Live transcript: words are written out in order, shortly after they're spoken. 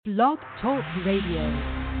Blog Talk Radio.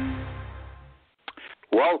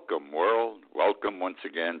 Welcome, world. Welcome once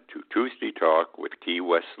again to Tuesday Talk with Key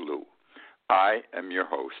West Lou. I am your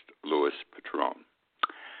host, Louis Patron.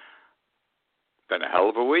 Been a hell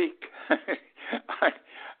of a week. It's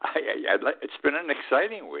been an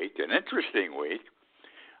exciting week, an interesting week.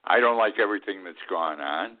 I don't like everything that's gone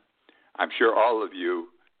on. I'm sure all of you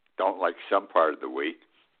don't like some part of the week.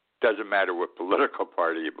 Doesn't matter what political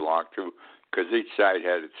party you belong to, because each side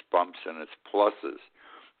had its bumps and its pluses.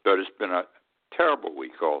 But it's been a terrible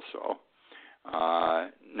week also.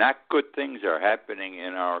 Not good things are happening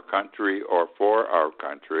in our country or for our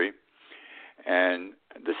country. And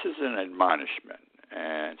this is an admonishment.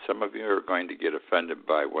 And some of you are going to get offended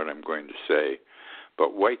by what I'm going to say.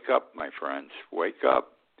 But wake up, my friends. Wake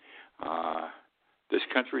up. This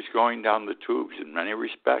country's going down the tubes in many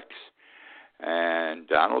respects. And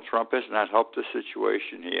Donald Trump has not helped the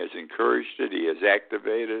situation. He has encouraged it. He has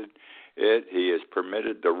activated it. He has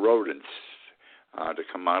permitted the rodents to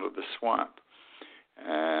come out of the swamp.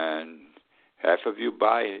 And half of you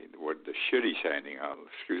buy what the shit he's handing out,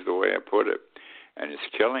 excuse the way I put it, and it's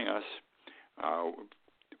killing us.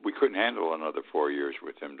 We couldn't handle another 4 years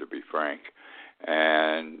with him, to be frank.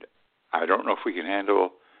 And I don't know if we can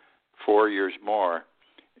handle 4 years more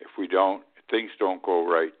if things don't go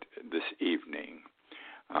right this evening.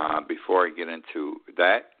 Before I get into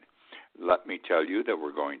that, let me tell you that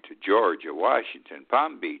we're going to Georgia, Washington,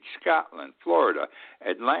 Palm Beach, Scotland, Florida,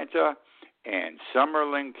 Atlanta, and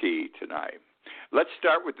Summerlin Key tonight. Let's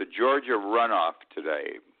start with the Georgia runoff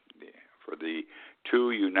today for the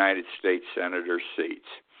 2 United States Senator seats.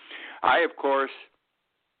 I, of course,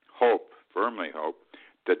 firmly hope,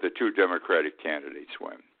 that the 2 Democratic candidates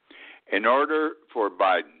win. In order for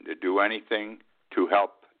Biden to do anything to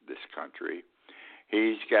help this country,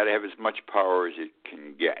 he's got to have as much power as he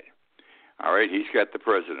can get. All right, he's got the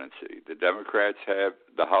presidency. The Democrats have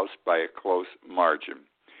the House by a close margin.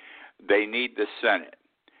 They need the Senate.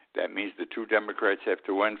 That means the 2 Democrats have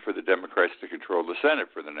to win for the Democrats to control the Senate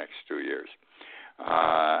for the next 2 years.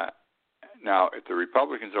 Now, if the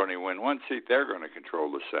Republicans only win 1 seat, they're going to control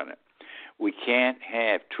the Senate. We can't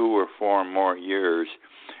have 2 or 4 more years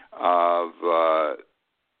of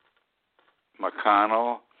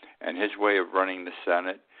McConnell and his way of running the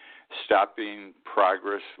Senate, stopping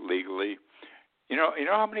progress legally. You know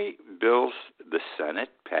how many bills the Senate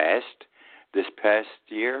passed this past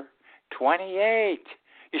year? 28.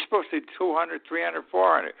 You're supposed to do 200, 300,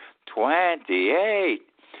 400. 28.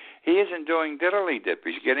 He isn't doing diddly-dip.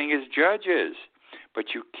 He's getting his judges.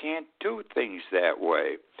 But you can't do things that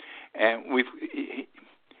way. And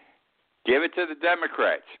give it to the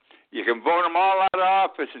Democrats. You can vote them all out of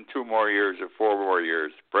office in 2 more years or 4 more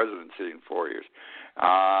years, presidency in 4 years.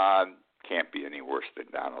 Can't be any worse than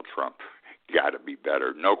Donald Trump. Got to be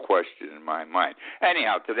better, no question in my mind.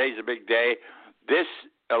 Anyhow, today's a big day. This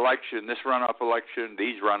election, this runoff election,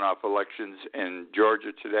 these runoff elections in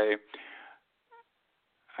Georgia today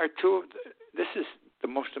are this is the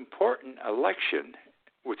most important election,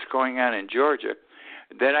 what's going on in Georgia,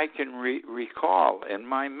 that I can recall in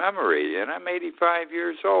my memory, and I'm 85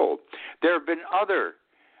 years old. There have been other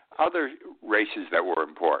races that were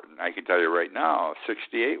important. I can tell you right now,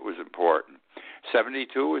 68 was important.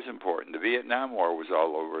 72 was important. The Vietnam War was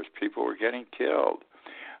all over us. People were getting killed.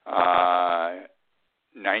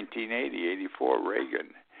 1980, 84,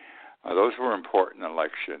 Reagan. Those were important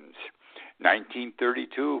elections.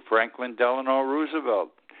 1932, Franklin Delano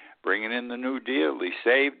Roosevelt, bringing in the New Deal. He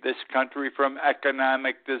saved this country from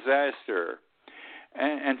economic disaster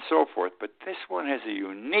and so forth. But this one has a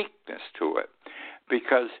uniqueness to it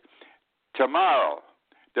because tomorrow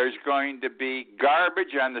there's going to be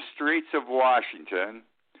garbage on the streets of Washington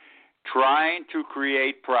trying to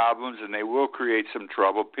create problems, and they will create some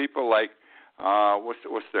trouble. People like,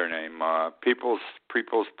 what's their name? People's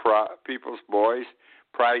Boys,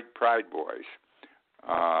 Pride Boys.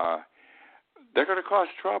 They're going to cause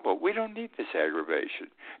trouble. We don't need this aggravation.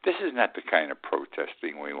 This is not the kind of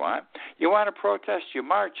protesting we want. You want to protest, you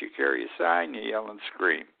march, you carry a sign, you yell and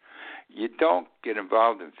scream. You don't get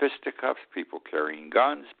involved in fisticuffs, people carrying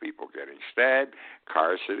guns, people getting stabbed,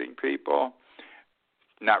 cars hitting people.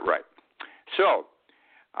 Not right. So,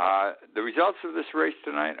 the results of this race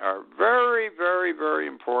tonight are very, very, very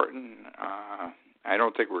important. I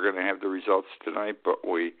don't think we're going to have the results tonight, but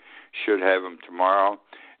we should have them tomorrow.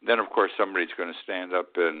 Then, of course, somebody's going to stand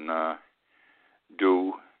up and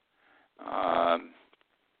do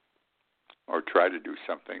or try to do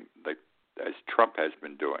something like as Trump has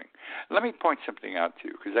been doing. Let me point something out to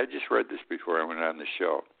you, because I just read this before I went on the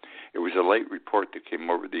show. It was a late report that came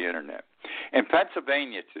over the Internet. In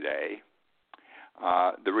Pennsylvania today,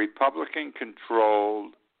 the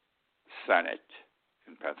Republican-controlled Senate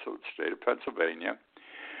in the state of Pennsylvania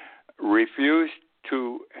refused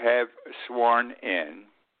to have sworn in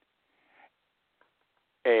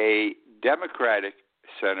a Democratic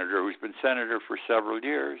senator who's been senator for several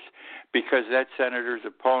years because that senator's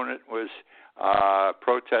opponent was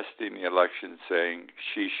protesting the election, saying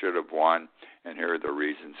she should have won, and here are the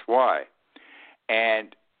reasons why.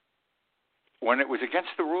 And when it was against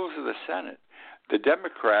the rules of the Senate, the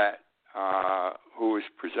Democrat who was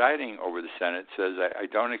presiding over the Senate says, I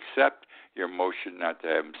don't accept your motion not to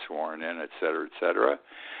have him sworn in, et cetera, et cetera.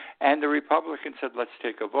 And the Republican said, let's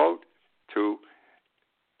take a vote to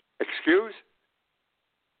excuse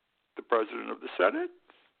the president of the Senate,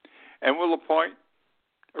 and we'll appoint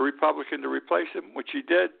a Republican to replace him, which he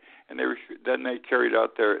did, and then they carried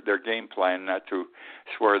out their game plan not to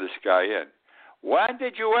swear this guy in. When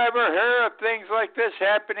did you ever hear of things like this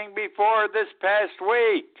happening before this past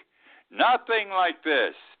week? Nothing like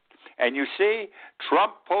this. And you see,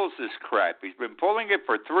 Trump pulls this crap. He's been pulling it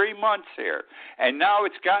for 3 months here, and now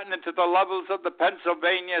it's gotten into the levels of the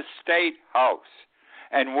Pennsylvania State House.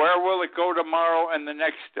 And where will it go tomorrow and the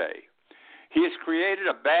next day? He has created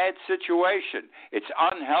a bad situation. It's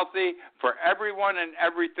unhealthy for everyone and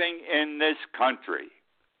everything in this country.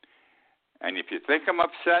 And if you think I'm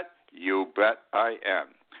upset, you bet I am.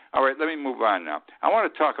 All right, let me move on now. I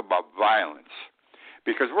want to talk about violence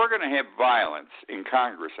because we're going to have violence in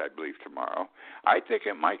Congress, I believe, tomorrow. I think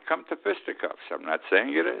it might come to fisticuffs. I'm not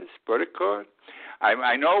saying it is, but it could.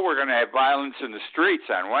 I know we're going to have violence in the streets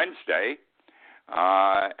on Wednesday.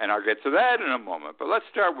 And I'll get to that in a moment. But let's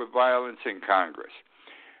start with violence in Congress.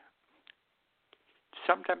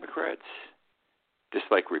 Some Democrats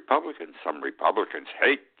dislike Republicans. Some Republicans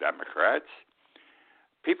hate Democrats.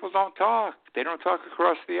 People don't talk. They don't talk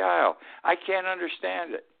across the aisle. I can't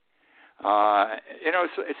understand it.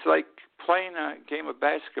 It's like playing a game of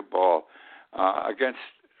basketball against,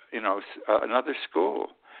 another school.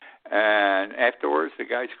 And afterwards, the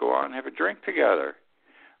guys go out and have a drink together.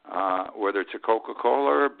 Whether it's a Coca-Cola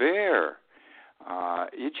or a beer.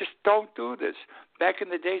 You just don't do this. Back in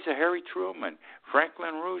the days of Harry Truman,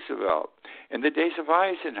 Franklin Roosevelt, in the days of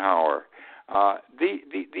Eisenhower,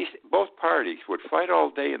 these both parties would fight all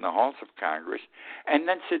day in the halls of Congress and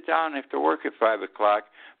then sit down after work at 5 o'clock,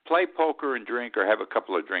 play poker and drink or have a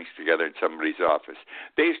couple of drinks together in somebody's office.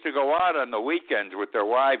 They used to go out on the weekends with their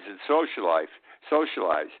wives and socialize.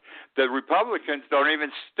 The Republicans don't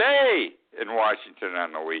even stay in Washington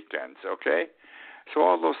on the weekends, okay? So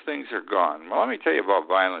all those things are gone. Well, let me tell you about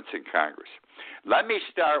violence in Congress. Let me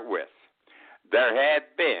start with, there have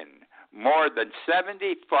been more than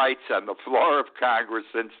 70 fights on the floor of Congress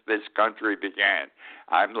since this country began.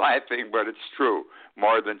 I'm laughing, but it's true.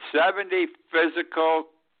 More than 70 physical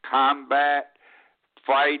combat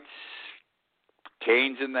fights,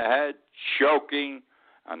 canes in the head, choking,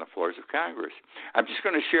 on the floors of Congress. I'm just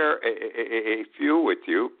going to share a few with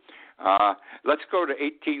you. Let's go to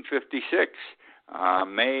 1856,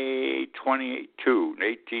 May 22,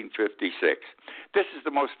 1856. This is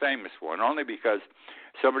the most famous one, only because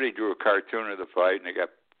somebody drew a cartoon of the fight and it got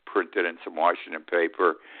printed in some Washington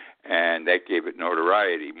paper, and that gave it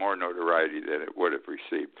notoriety, more notoriety than it would have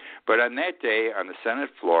received. But on that day, on the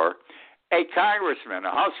Senate floor, a congressman,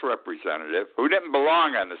 a House representative, who didn't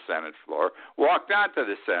belong on the Senate floor, walked onto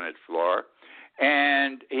the Senate floor,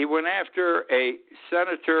 and he went after a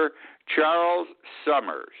Senator Charles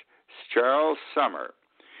Summer,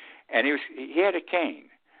 and he had a cane.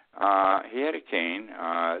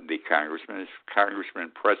 The congressman is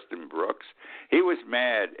Congressman Preston Brooks. He was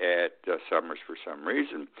mad at Summers for some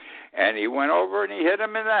reason, and he went over and he hit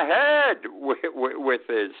him in the head with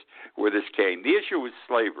his cane. The issue was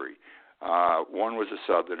slavery. One was a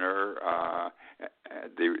Southerner,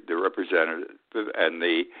 the representative, and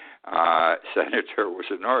the senator was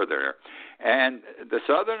a Northerner. And the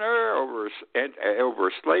Southerner, over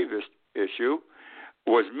a slave issue,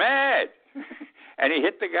 was mad. And he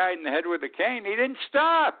hit the guy in the head with a cane. He didn't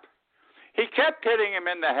stop. He kept hitting him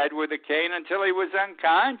in the head with a cane until he was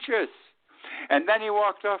unconscious. And then he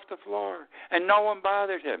walked off the floor, and no one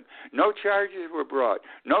bothered him. No charges were brought,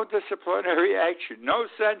 no disciplinary action, no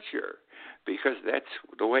censure, because that's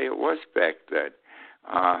the way it was back then.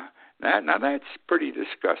 Now that's pretty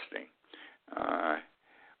disgusting,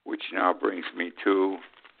 which now brings me to,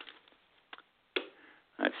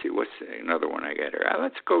 let's see, what's another one I got here?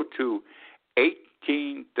 Let's go to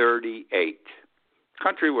 1838.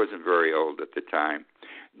 Country wasn't very old at the time.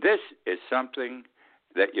 This is something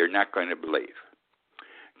that you're not going to believe.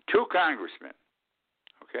 Two congressmen,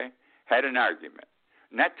 had an argument.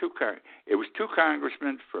 It was two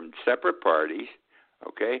congressmen from separate parties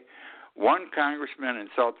okay? One congressman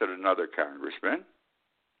insulted another congressman,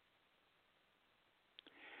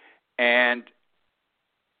 and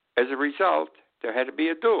as a result, there had to be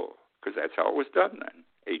a duel, because that's how it was done then,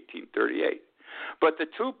 1838. But the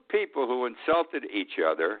two people who insulted each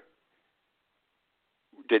other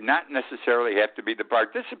did not necessarily have to be the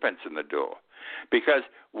participants in the duel, because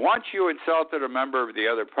once you insulted a member of the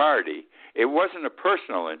other party, it wasn't a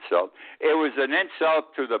personal insult. It was an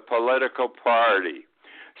insult to the political party.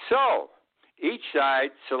 So each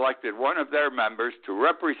side selected one of their members to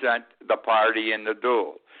represent the party in the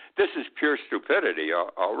duel. This is pure stupidity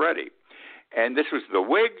already. And this was the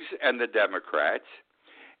Whigs and the Democrats,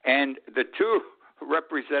 and the two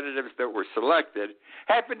representatives that were selected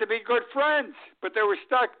happened to be good friends, but they were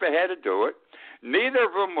stuck. They had to do it. Neither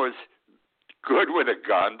of them was good with a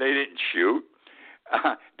gun. They didn't shoot.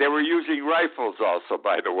 They were using rifles also,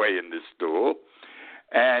 by the way, in this duel,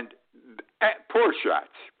 and poor shots.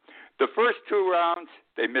 The first two rounds,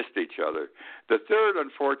 they missed each other. The third,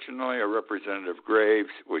 unfortunately, a Representative Graves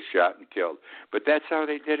was shot and killed. But that's how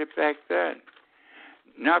they did it back then.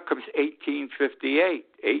 Now comes 1858.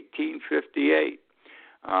 1858.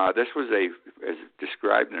 This was as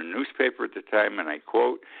described in a newspaper at the time, and I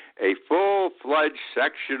quote, a full-fledged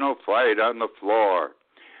sectional fight on the floor.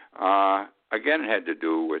 Again, it had to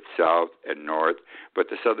do with South and North, but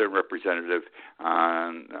the Southern representative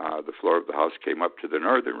on the floor of the House came up to the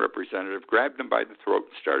Northern representative, grabbed him by the throat,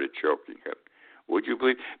 and started choking him. Would you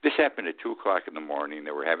believe? This happened at 2 o'clock in the morning.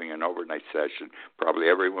 They were having an overnight session. Probably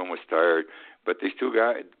everyone was tired, but these two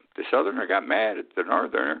guys, the Southerner got mad at the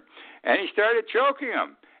Northerner, and he started choking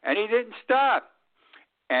him, and he didn't stop.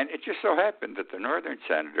 And it just so happened that the Northern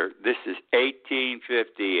senator, this is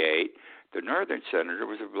 1858, the Northern senator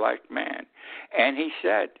was a black man. And he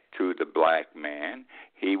said to the black man,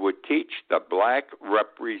 he would teach the black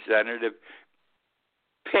representative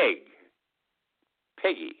Piggy,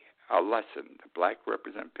 a lesson. The black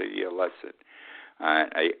representative Piggy, a lesson.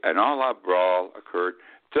 An all-out brawl occurred.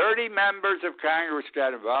 30 members of Congress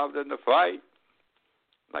got involved in the fight.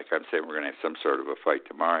 Like I'm saying, we're going to have some sort of a fight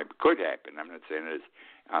tomorrow. It could happen. I'm not saying it is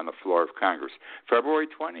on the floor of Congress. February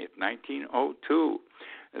 20th, 1902.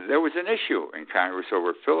 There was an issue in Congress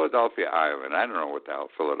over Philadelphia Island. I don't know what the hell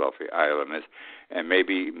Philadelphia Island is, and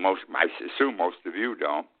maybe I assume most of you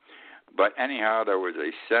don't. But anyhow, there was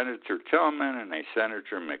a Senator Tillman and a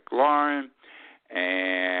Senator McLaurin,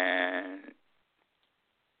 and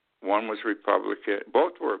one was Republican.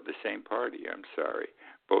 Both were of the same party, I'm sorry.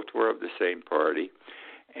 Both were of the same party,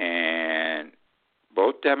 and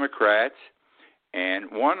both Democrats.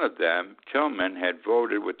 And one of them, Tillman, had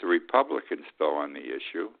voted with the Republicans, though, on the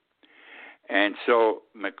issue. And so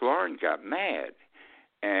McLaurin got mad,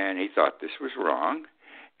 and he thought this was wrong.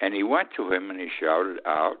 And he went to him and he shouted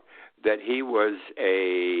out that he was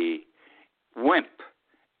a wimp,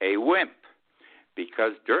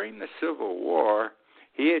 because during the Civil War,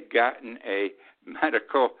 he had gotten a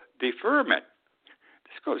medical deferment.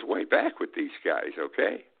 This goes way back with these guys,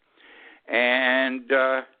 okay? And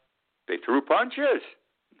they threw punches.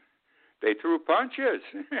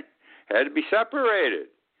 Had to be separated.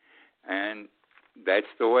 And that's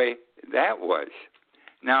the way that was.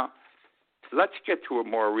 Now, let's get to a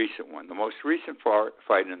more recent one. The most recent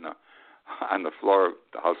fight on the floor of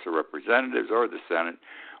the House of Representatives or the Senate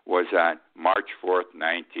was on March 4th,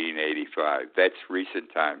 1985. That's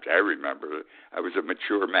recent times. I remember I was a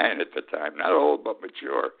mature man at the time. Not old, but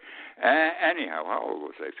mature. Anyhow, how old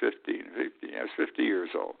was I? 15. I was 50 years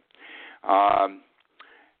old.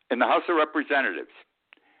 In the House of Representatives,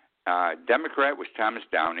 Democrat was Thomas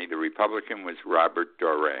Downey. The Republican was Robert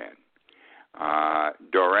Doran.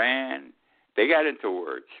 They got into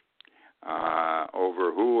words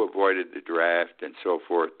over who avoided the draft and so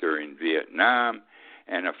forth during Vietnam,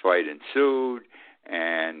 and a fight ensued,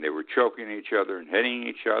 and they were choking each other and hitting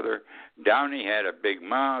each other. Downey had a big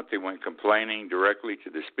mouth. He went complaining directly to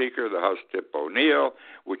the Speaker of the House, Tip O'Neill,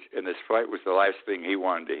 which in this fight was the last thing he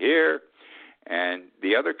wanted to hear. And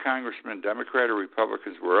the other congressmen, Democrat or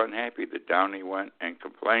Republicans, were unhappy that Downey went and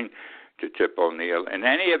complained to Tip O'Neill. In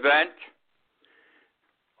any event,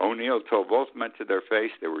 O'Neill told both men to their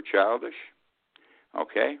face they were childish,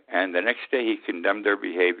 okay? And the next day he condemned their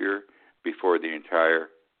behavior before the entire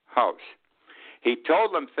House. He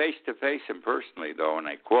told them face-to-face and personally, though, and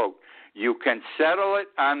I quote, "You can settle it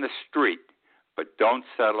on the street, but don't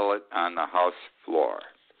settle it on the House floor."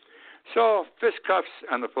 So fistcuffs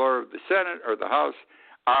on the floor of the Senate or the House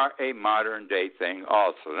are a modern-day thing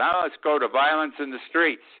also. Now let's go to violence in the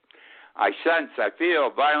streets. I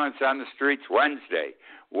feel violence on the streets Wednesday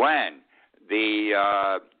when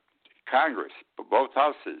the Congress, both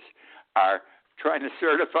houses, are trying to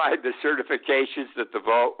certify the certifications that the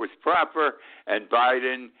vote was proper, and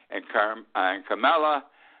Biden and Kamala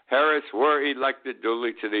Harris were elected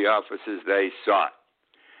duly to the offices they sought.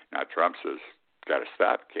 Now, Trump says, got to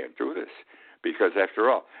stop, can't do this. Because, after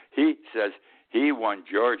all, he says he won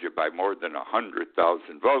Georgia by more than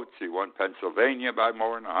 100,000 votes. He won Pennsylvania by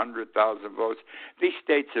more than 100,000 votes. These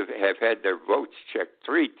states have had their votes checked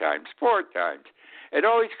 3 times, 4 times. It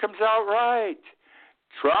always comes out right.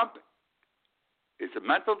 Trump is a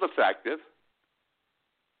mental defective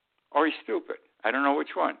or he's stupid. I don't know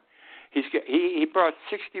which one. He brought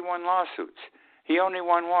 61 lawsuits. He only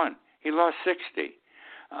won 1. He lost 60.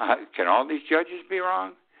 Can all these judges be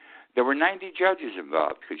wrong? There were 90 judges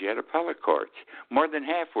involved because you had appellate courts. More than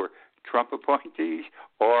half were Trump appointees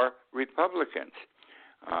or Republicans.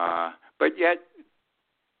 But yet,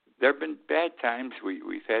 there have been bad times.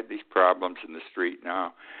 We've had these problems in the street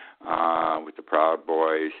now with the Proud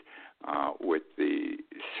Boys, with the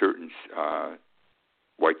certain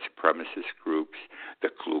white supremacist groups, the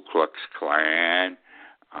Ku Klux Klan,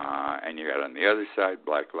 and you got on the other side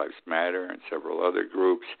Black Lives Matter and several other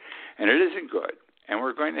groups, and it isn't good. And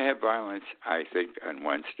we're going to have violence, I think, on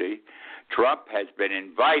Wednesday. Trump has been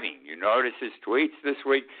inviting, you notice his tweets this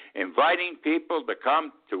week, inviting people to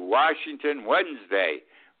come to Washington Wednesday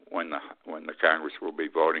when the Congress will be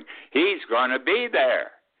voting. He's going to be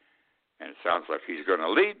there. And it sounds like he's going to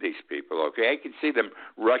lead these people, okay? I can see them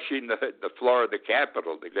rushing the floor of the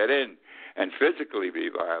Capitol to get in and physically be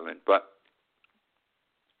violent, but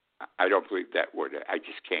I don't believe that would. I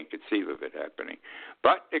just can't conceive of it happening.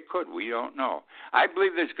 But it could. We don't know. I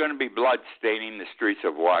believe there's going to be blood staining the streets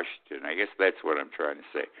of Washington. I guess that's what I'm trying to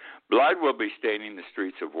say. Blood will be staining the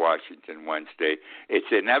streets of Washington Wednesday. It's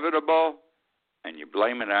inevitable, and you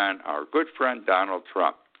blame it on our good friend Donald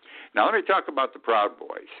Trump. Now let me talk about the Proud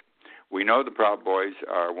Boys. We know the Proud Boys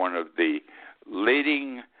are one of the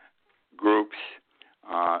leading groups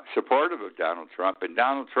supportive of Donald Trump, and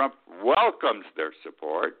Donald Trump welcomes their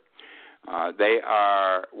support. They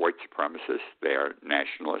are white supremacists. They are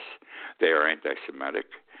nationalists. They are anti-Semitic.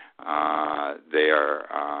 They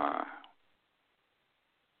are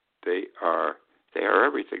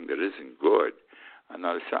everything that isn't good. I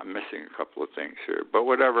notice I'm missing a couple of things here, but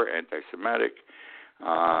whatever. Anti-Semitic.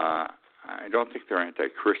 I don't think they're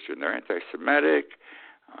anti-Christian. They're anti-Semitic.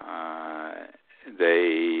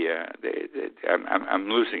 I'm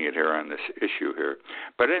losing it here on this issue here,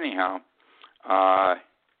 but anyhow,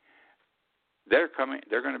 they're coming.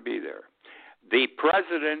 They're going to be there. The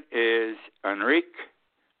president is Enrique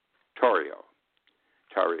Tarrio.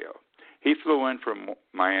 He flew in from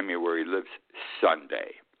Miami, where he lives,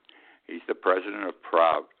 Sunday. He's the president of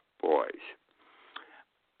Proud Boys.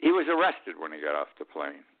 He was arrested when he got off the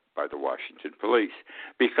plane by the Washington police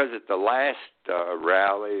because at the last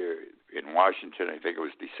rally in Washington, I think it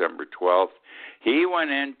was December 12th, he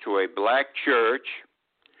went into a black church,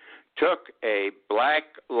 took a Black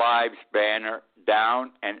Lives banner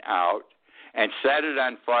down and out, and set it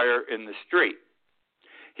on fire in the street.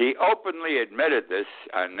 He openly admitted this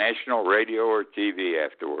on national radio or TV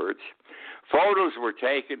afterwards. Photos were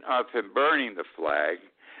taken of him burning the flag.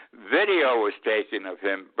 Video was taken of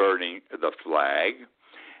him burning the flag.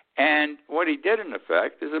 And what he did, in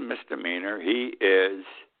effect, is a misdemeanor. He is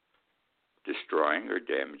destroying or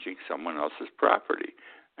damaging someone else's property.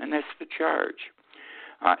 And that's the charge.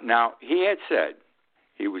 Now, he had said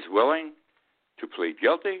he was willing to plead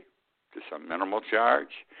guilty to some minimal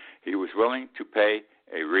charge. He was willing to pay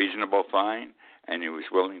a reasonable fine, and he was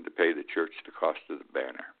willing to pay the church the cost of the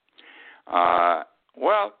banner.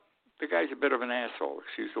 Well, the guy's a bit of an asshole,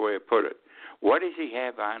 excuse the way I put it. What does he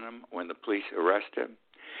have on him when the police arrest him?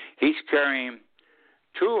 He's carrying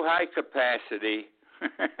 2 high-capacity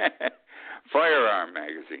firearm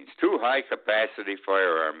magazines, 2 high-capacity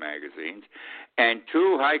firearm magazines, and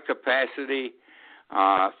 2 high-capacity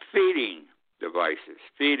feeding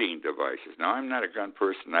devices. Now, I'm not a gun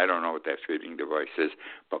person. I don't know what that feeding device is,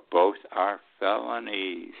 but both are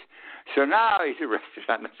felonies. So now he's arrested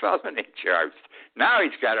on the felony charge. Now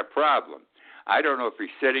he's got a problem. I don't know if he's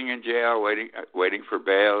sitting in jail waiting for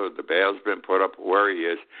bail, or the bail's been put up where he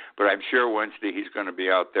is, but I'm sure Wednesday he's going to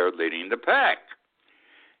be out there leading the pack.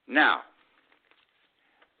 Now,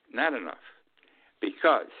 not enough,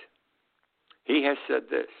 because he has said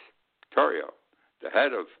this. Tarrio, the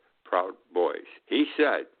head of Proud Boys, he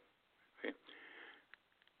said,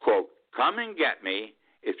 quote, "Come and get me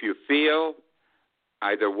if you feel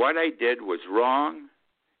either what I did was wrong.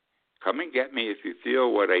 Come and get me if you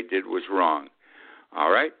feel what I did was wrong. All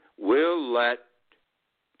right? We'll let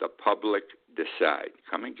the public decide.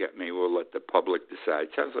 Come and get me. We'll let the public decide."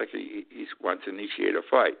 Sounds like he wants to initiate a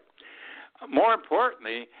fight. more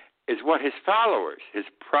importantly, is what his followers, his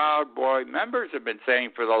Proud Boy members, have been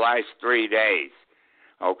saying for the last 3 days.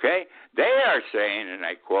 Okay? They are saying, and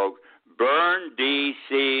I quote, burn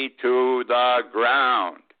D.C. to the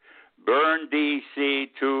ground. Burn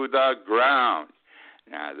D.C. to the ground.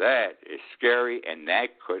 Now, that is scary, and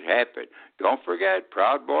that could happen. Don't forget,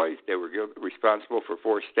 Proud Boys, they were responsible for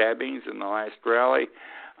 4 stabbings in the last rally.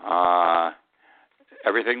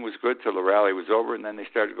 Everything was good till the rally was over, and then they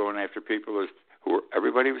started going after people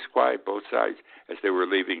everybody was quiet, both sides, as they were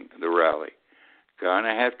leaving the rally.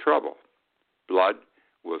 Gonna have trouble. Blood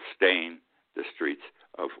will stain the streets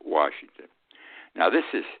of Washington. Now, this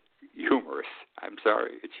is humorous. I'm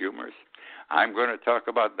sorry, it's humorous. I'm going to talk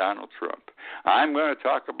about Donald Trump. I'm going to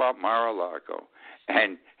talk about Mar-a-Lago.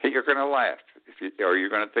 And you're going to laugh, or you're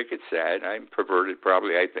going to think it's sad. I'm perverted,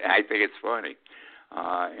 probably. I think it's funny.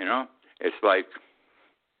 It's like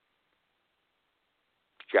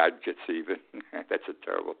God gets even. That's a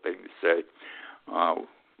terrible thing to say.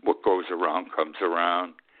 What goes around comes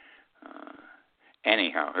around.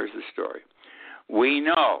 Anyhow, here's the story. We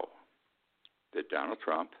know that Donald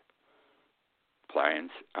Trump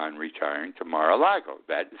plans on retiring to Mar-a-Lago.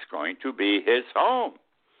 That is going to be his home.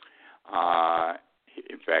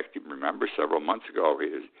 In fact, you remember several months ago,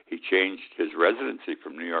 he changed his residency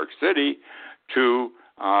from New York City to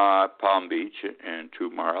Palm Beach and to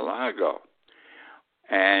Mar-a-Lago.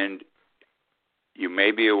 And you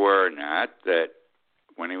may be aware or not that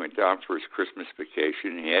when he went down for his Christmas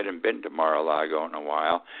vacation, he hadn't been to Mar-a-Lago in a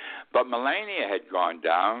while. But Melania had gone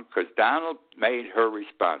down because Donald made her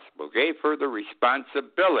responsible, gave her the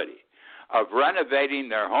responsibility of renovating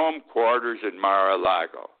their home quarters in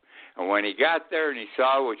Mar-a-Lago. And when he got there and he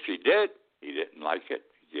saw what she did, he didn't like it.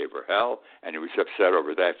 He gave her hell, and he was upset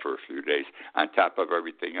over that for a few days, on top of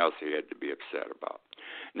everything else he had to be upset about.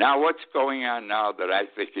 Now, what's going on now that I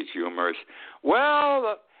think is humorous?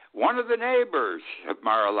 Well, one of the neighbors of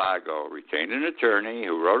Mar-a-Lago retained an attorney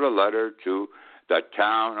who wrote a letter to the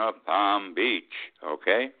town of Palm Beach,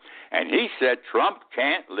 okay? And he said Trump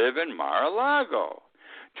can't live in Mar-a-Lago.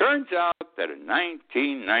 Turns out that in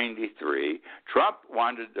 1993, Trump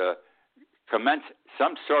wanted to commence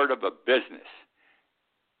some sort of a business,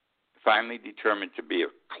 finally determined to be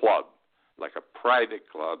a club, like a private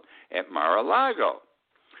club at Mar-a-Lago.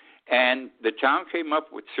 And the town came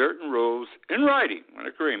up with certain rules in writing, an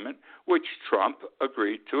agreement, which Trump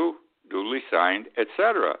agreed to, duly signed,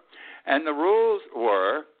 etc. And the rules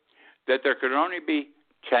were that there could only be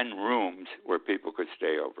 10 rooms where people could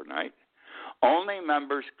stay overnight. Only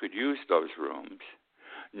members could use those rooms.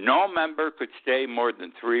 No member could stay more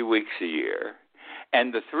than 3 weeks a year.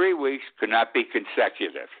 And the 3 weeks could not be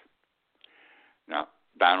consecutive. Now,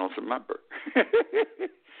 Donald's a member.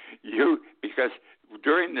 Because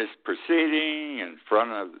during this proceeding in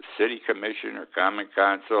front of the city commission or common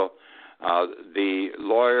council, the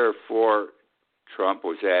lawyer for Trump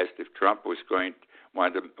was asked if Trump was going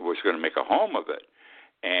to make a home of it,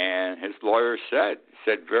 and his lawyer said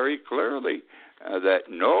very clearly that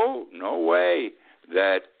no way,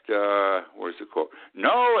 that where's the quote?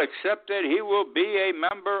 No, except that he will be a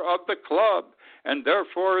member of the club and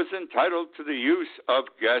therefore is entitled to the use of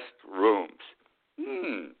guest rooms.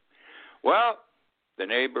 Well, the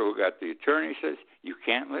neighbor who got the attorney says, you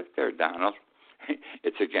can't live there, Donald.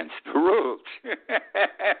 It's against the rules.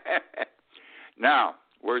 Now,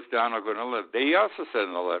 where's Donald going to live? He also said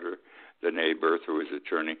in the letter, the neighbor through his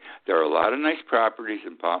attorney, there are a lot of nice properties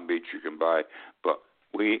in Palm Beach you can buy, but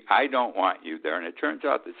I don't want you there. And it turns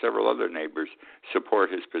out that several other neighbors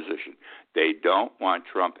support his position. They don't want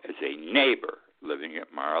Trump as a neighbor living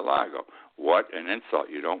at Mar-a-Lago. What an insult.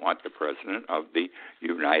 You don't want the president of the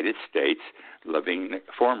United States,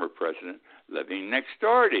 former president, living next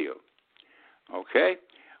door to you. Okay?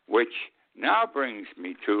 Which now brings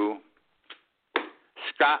me to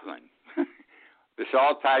Scotland. This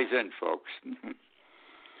all ties in, folks.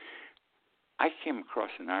 I came across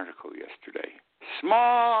an article yesterday.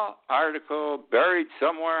 Small article buried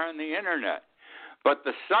somewhere on the internet. But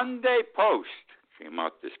the Sunday Post came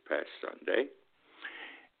out this past Sunday.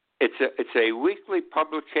 It's a weekly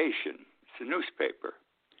publication. It's a newspaper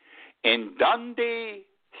in Dundee,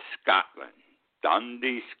 Scotland.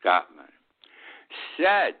 Dundee, Scotland.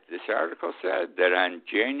 This article said that on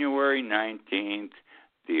January 19th,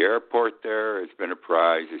 the airport there has been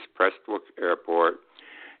apprised, it's Prestwick Airport,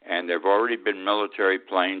 and there have already been military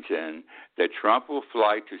planes in, that Trump will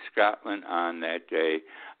fly to Scotland on that day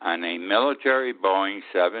on a military Boeing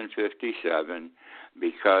 757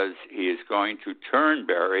 because he is going to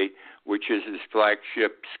Turnberry, which is his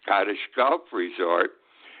flagship Scottish golf resort.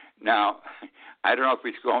 Now, I don't know if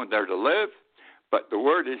he's going there to live, But the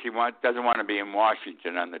word is he doesn't want to be in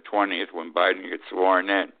Washington on the 20th when Biden gets sworn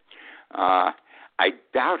in. I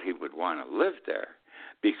doubt he would want to live there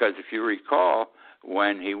because if you recall,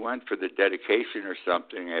 when he went for the dedication or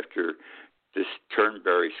something after this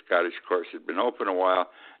Turnberry Scottish course had been open a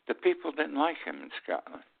while, the people didn't like him in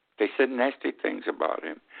Scotland. They said nasty things about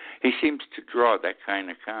him. He seems to draw that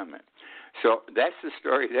kind of comment. So that's the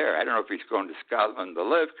story there. I don't know if he's going to Scotland to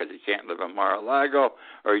live because he can't live in Mar-a-Lago,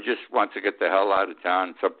 or he just wants to get the hell out of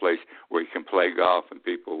town, someplace where he can play golf and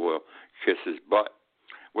people will kiss his butt.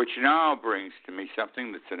 Which now brings to me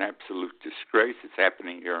something that's an absolute disgrace. It's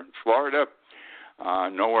happening here in Florida.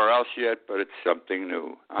 Nowhere else yet, but it's something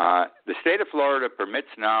new. The state of Florida permits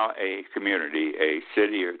now a community, a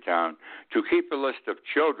city or town, to keep a list of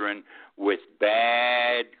children with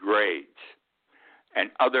bad grades and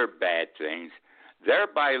other bad things,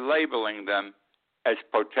 thereby labeling them as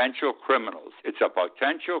potential criminals. It's a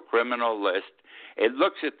potential criminal list. It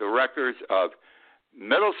looks at the records of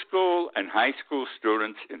middle school and high school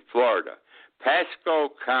students in Florida. Pasco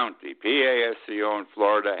County, PASCO in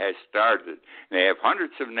Florida, has started. They have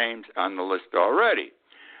hundreds of names on the list already.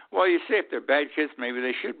 Well, you see, if they're bad kids, maybe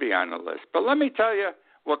they should be on the list. But let me tell you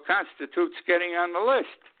what constitutes getting on the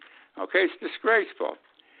list. Okay, it's disgraceful.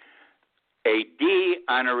 A D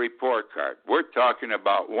on a report card. We're talking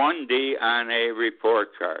about 1 D on a report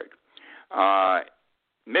card.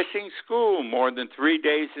 Missing school more than 3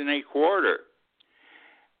 days in a quarter.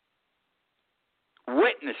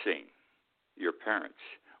 Witnessing your parents.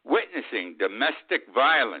 Witnessing domestic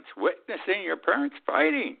violence. Witnessing your parents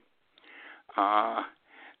fighting.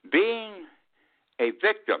 Being a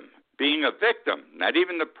victim, not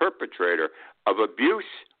even the perpetrator, of abuse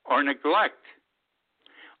or neglect.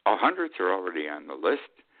 Hundreds are already on the list,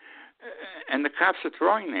 and the cops are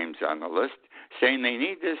throwing names on the list, saying they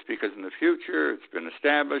need this because in the future it's been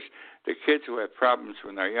established that kids who have problems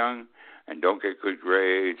when they're young and don't get good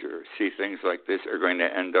grades or see things like this are going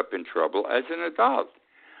to end up in trouble as an adult.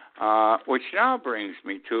 Which now brings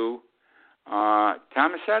me to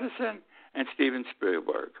Thomas Edison and Steven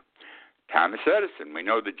Spielberg. Thomas Edison, we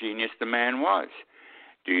know the genius the man was.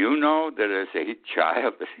 Do you know that as a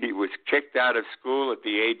child he was kicked out of school at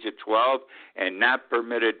the age of 12 and not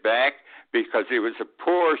permitted back because he was a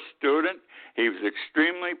poor student? He was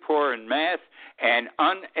extremely poor in math and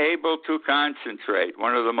unable to concentrate.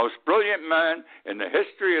 One of the most brilliant men in the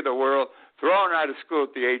history of the world, thrown out of school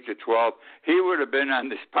at the age of 12. He would have been on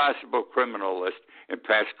this possible criminal list in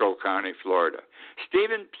Pasco County, Florida.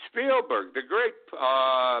 Steven Spielberg, the great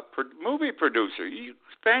movie producer,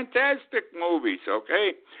 fantastic movies,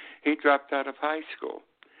 okay? He dropped out of high school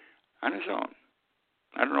on his own.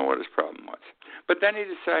 I don't know what his problem was. But then he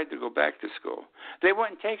decided to go back to school. They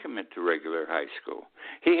wouldn't take him into regular high school.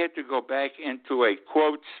 He had to go back into a,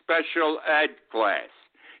 quote, special ed class.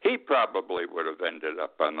 He probably would have ended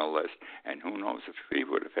up on the list, and who knows if he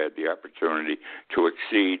would have had the opportunity to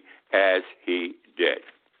exceed as he did.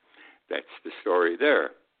 That's the story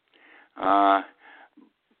there.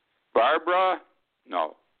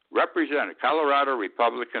 Representative, Colorado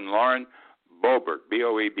Republican Lauren Boebert,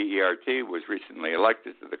 B-O-E-B-E-R-T, was recently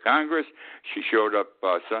elected to the Congress. She showed up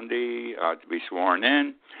Sunday to be sworn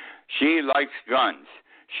in. She likes guns.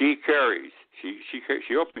 She carries.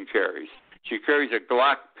 She open carries. She carries a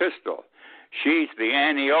Glock pistol. She's the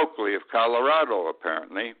Annie Oakley of Colorado,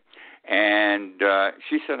 apparently. And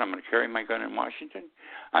she said, I'm going to carry my gun in Washington,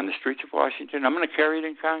 on the streets of Washington. I'm going to carry it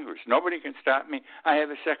in Congress. Nobody can stop me. I have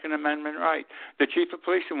a Second Amendment right. The chief of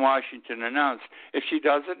police in Washington announced, if she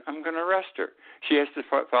does it, I'm going to arrest her. She has to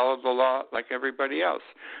follow the law like everybody else.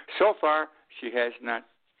 So far, she has not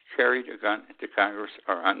carried a gun into Congress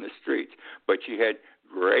or on the streets. But she had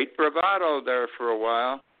great bravado there for a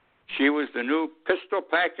while. She was the new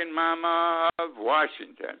pistol-packing mama of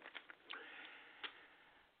Washington.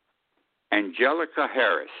 Angelica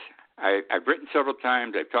Harris. I've written several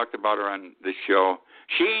times. I've talked about her on this show.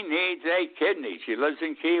 She needs a kidney. She lives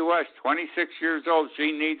in Key West, 26 years old.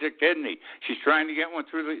 She needs a kidney. She's trying to get one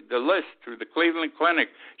through the list, through the Cleveland Clinic.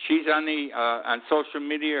 She's on social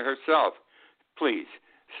media herself. Please,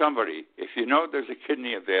 somebody, if you know there's a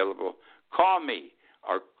kidney available, call me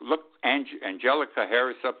or look Angelica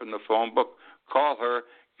Harris up in the phone book. Call her.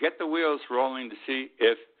 Get the wheels rolling to see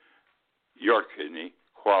if your kidney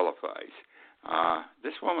qualifies.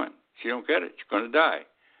 This woman, she don't get it. She's going to die.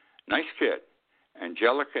 Nice kid.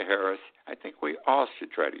 Angelica Harris. I think we all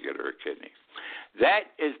should try to get her a kidney.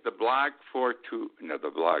 That is the blog for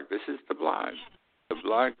This is the blog. The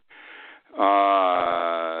blog.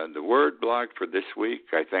 The word blog for this week.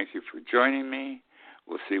 I thank you for joining me.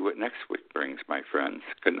 We'll see what next week brings, my friends.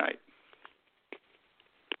 Good night.